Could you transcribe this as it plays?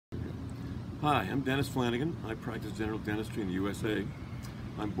Hi, I'm Dentist Flanagan. I practice general dentistry in the USA.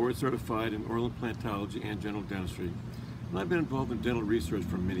 I'm board certified in oral implantology and general dentistry, and I've been involved in dental research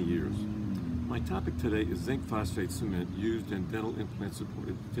for many years. My topic today is zinc phosphate cement used in dental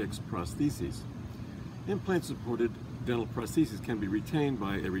implant-supported fixed prostheses. Implant-supported dental prostheses can be retained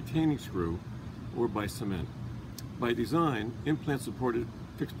by a retaining screw or by cement. By design, implant-supported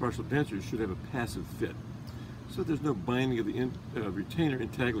fixed partial dentures should have a passive fit, so there's no binding of the retainer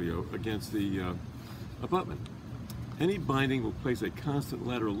intaglio against the abutment. Any binding will place a constant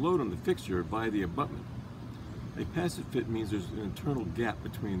lateral load on the fixture by the abutment. A passive fit means there's an internal gap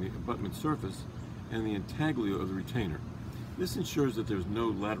between the abutment surface and the intaglio of the retainer. This ensures that there's no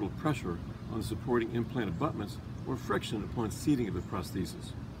lateral pressure on the supporting implant abutments or friction upon seating of the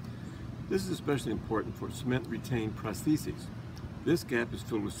prosthesis. This is especially important for cement-retained prostheses. This gap is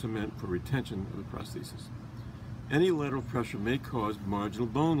filled with cement for retention of the prosthesis. Any lateral pressure may cause marginal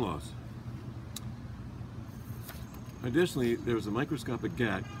bone loss. Additionally, there is a microscopic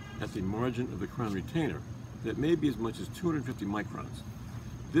gap at the margin of the crown retainer that may be as much as 250 microns.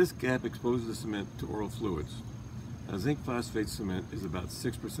 This gap exposes the cement to oral fluids. Zinc phosphate cement is about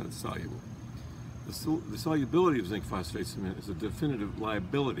 6% soluble. The solubility of zinc phosphate cement is a definitive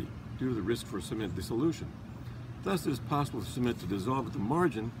liability due to the risk for cement dissolution. Thus, it is possible for cement to dissolve at the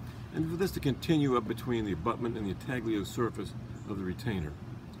margin and for this to continue up between the abutment and the intaglio surface of the retainer.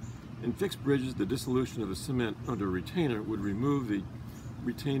 In fixed bridges, the dissolution of the cement under a retainer would remove the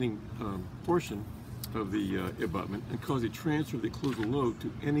retaining portion of the abutment and cause a transfer of the occlusal load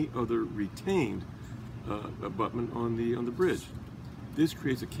to any other retained abutment on the bridge. This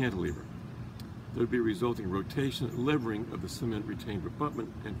creates a cantilever. There would be a resulting rotation and levering of the cement retained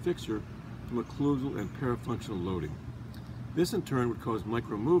abutment and fixture from occlusal and parafunctional loading. This in turn would cause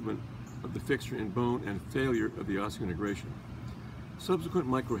micro-movement of the fixture in bone and failure of the osseointegration. Subsequent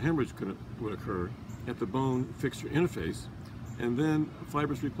microhemorrhage would occur at the bone fixture interface, and then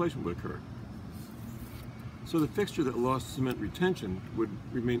fibrous replacement would occur. So the fixture that lost cement retention would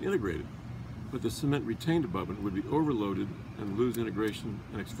remain integrated, but the cement retained abutment would be overloaded and lose integration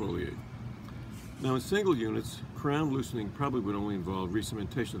and exfoliate. Now in single units, crown loosening probably would only involve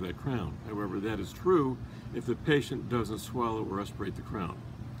re-cementation of that crown. However, that is true if the patient doesn't swallow or aspirate the crown.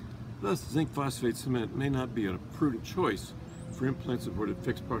 Thus, zinc phosphate cement may not be a prudent choice for implant-supported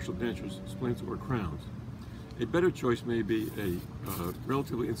fixed partial dentures, splints, or crowns. A better choice may be a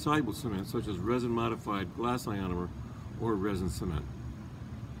relatively insoluble cement such as resin-modified glass ionomer or resin cement.